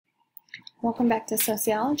Welcome back to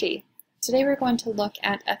sociology. Today we're going to look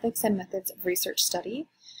at ethics and methods of research study.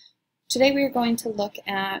 Today we are going to look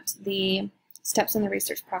at the steps in the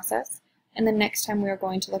research process, and then next time we are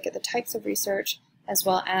going to look at the types of research as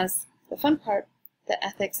well as the fun part, the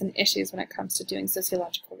ethics and issues when it comes to doing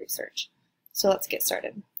sociological research. So let's get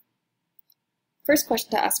started. First question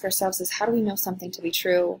to ask ourselves is, how do we know something to be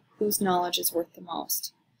true? Whose knowledge is worth the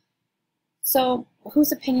most? So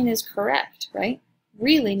whose opinion is correct, right?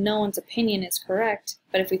 Really, no one's opinion is correct,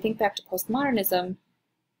 but if we think back to postmodernism,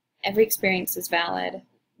 every experience is valid.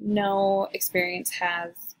 No experience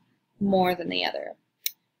has more than the other.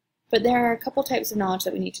 But there are a couple types of knowledge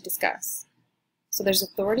that we need to discuss. So there's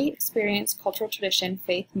authority, experience, cultural tradition,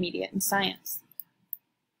 faith, media, and science.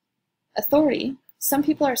 Authority. Some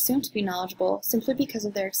people are assumed to be knowledgeable simply because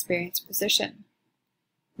of their experience or position.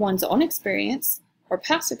 One's own experience or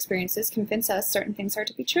past experiences convince us certain things are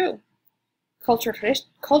to be true.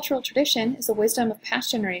 Cultural tradition is the wisdom of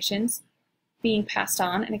past generations being passed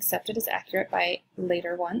on and accepted as accurate by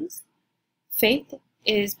later ones. Faith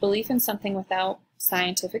is belief in something without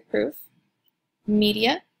scientific proof.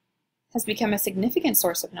 Media has become a significant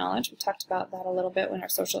source of knowledge. We talked about that a little bit in our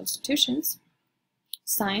social institutions.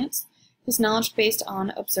 Science is knowledge based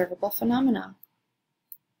on observable phenomena.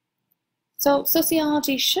 So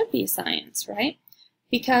sociology should be science, right?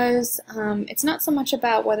 Because it's not so much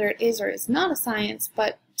about whether it is or is not a science,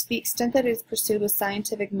 but to the extent that it is pursued with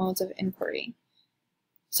scientific modes of inquiry.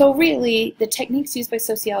 So really, the techniques used by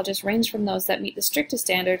sociologists range from those that meet the strictest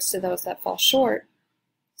standards to those that fall short.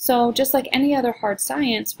 So just like any other hard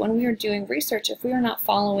science, when we are doing research, if we are not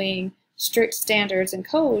following strict standards and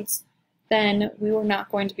codes, then we are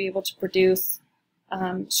not going to be able to produce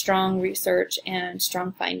strong research and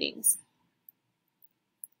strong findings.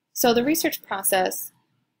 So the research process,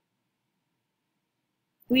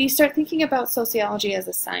 we start thinking about sociology as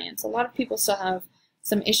a science. A lot of people still have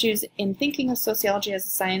some issues in thinking of sociology as a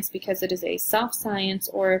science because it is a soft science,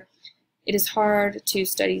 or it is hard to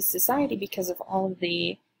study society because of all of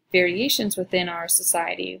the variations within our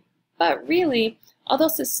society. But really, although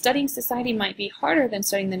studying society might be harder than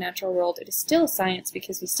studying the natural world, it is still a science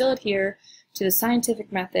because we still adhere to the scientific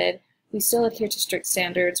method, we still adhere to strict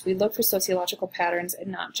standards, we look for sociological patterns and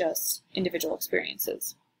not just individual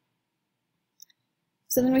experiences.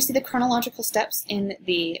 So then we see the chronological steps in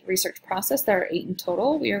the research process. There are 8 in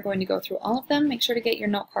total. We are going to go through all of them. Make sure to get your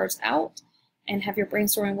note cards out and have your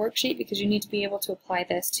brainstorming worksheet because you need to be able to apply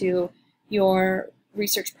this to your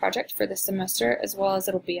research project for this semester, as well as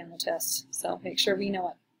it'll be on the test. So make sure we know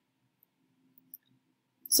it.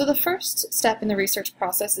 So the first step in the research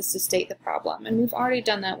process is to state the problem, and we've already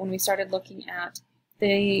done that when we started looking at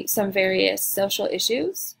some various social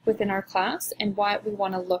issues within our class and what we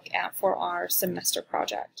want to look at for our semester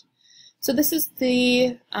project. So this is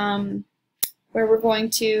the where we're going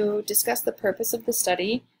to discuss the purpose of the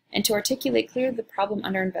study and to articulate clearly the problem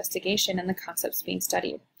under investigation and the concepts being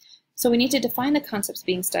studied. So we need to define the concepts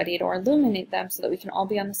being studied or illuminate them so that we can all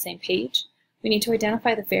be on the same page. We need to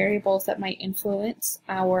identify the variables that might influence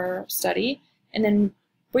our study and then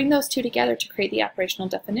bring those two together to create the operational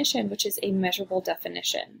definition, which is a measurable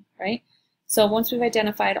definition, right? So once we've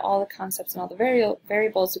identified all the concepts and all the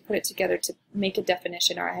variables, we put it together to make a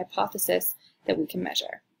definition or a hypothesis that we can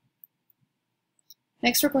measure.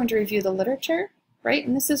 Next, we're going to review the literature, right?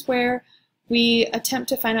 And this is where we attempt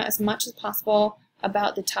to find out as much as possible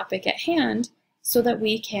about the topic at hand so that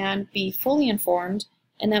we can be fully informed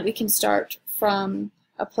and that we can start from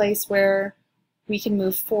a place where we can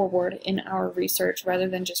move forward in our research rather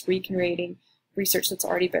than just recreating research that's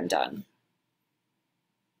already been done.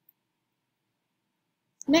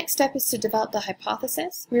 Next step is to develop the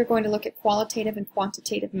hypothesis. We are going to look at qualitative and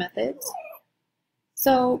quantitative methods.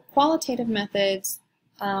 So qualitative methods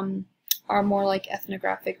are more like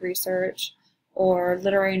ethnographic research or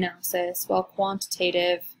literary analysis, while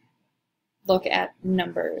quantitative look at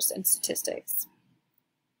numbers and statistics.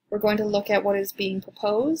 We're going to look at what is being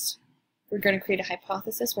proposed. We're going to create a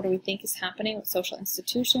hypothesis. What do we think is happening? What social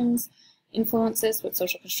institutions influence this? What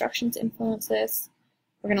social constructions influence this?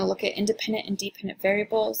 We're going to look at independent and dependent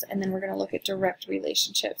variables, and then we're going to look at direct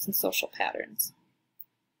relationships and social patterns.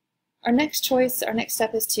 Our next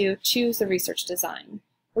step is to choose the research design.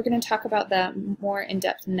 We're going to talk about that more in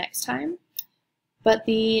depth next time. But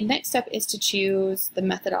the next step is to choose the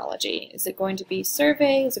methodology. Is it going to be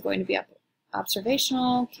survey? Is it going to be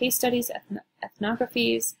observational, case studies,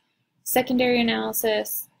 ethnographies, secondary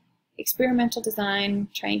analysis, experimental design,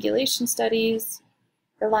 triangulation studies,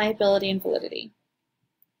 reliability, and validity?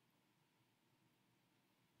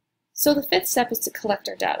 So the 5th step is to collect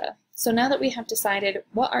our data. So now that we have decided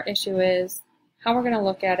what our issue is, how we're going to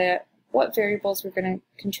look at it, what variables we're going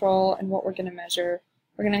to control and what we're going to measure,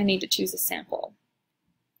 we're going to need to choose a sample.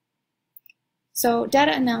 So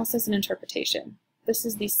data analysis and interpretation. This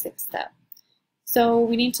is the 6th step. So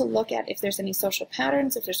we need to look at if there's any social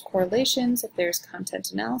patterns, if there's correlations, if there's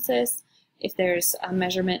content analysis, if there's a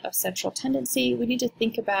measurement of central tendency. We need to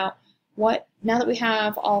think about what, now that we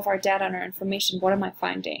have all of our data and our information, what am I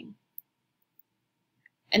finding?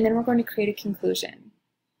 And then we're going to create a conclusion.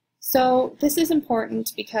 So this is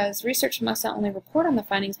important because research must not only report on the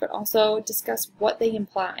findings, but also discuss what they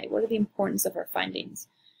imply. What are the importance of our findings?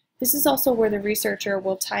 This is also where the researcher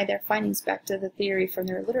will tie their findings back to the theory from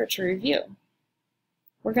their literature review.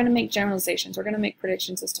 We're going to make generalizations. We're going to make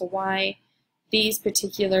predictions as to why these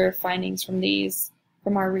particular findings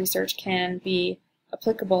from our research can be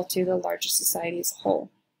applicable to the larger society as a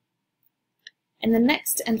whole. And the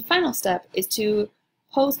next and final step is to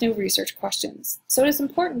pose new research questions. So it is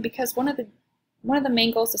important because one of the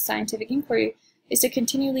main goals of scientific inquiry is to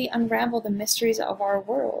continually unravel the mysteries of our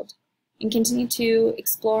world and continue to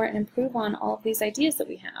explore and improve on all of these ideas that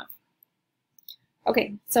we have.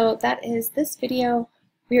 Okay, so that is this video.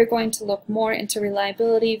 We are going to look more into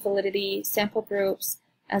reliability, validity, sample groups,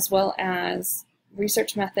 as well as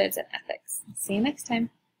research methods and ethics. See you next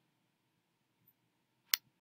time.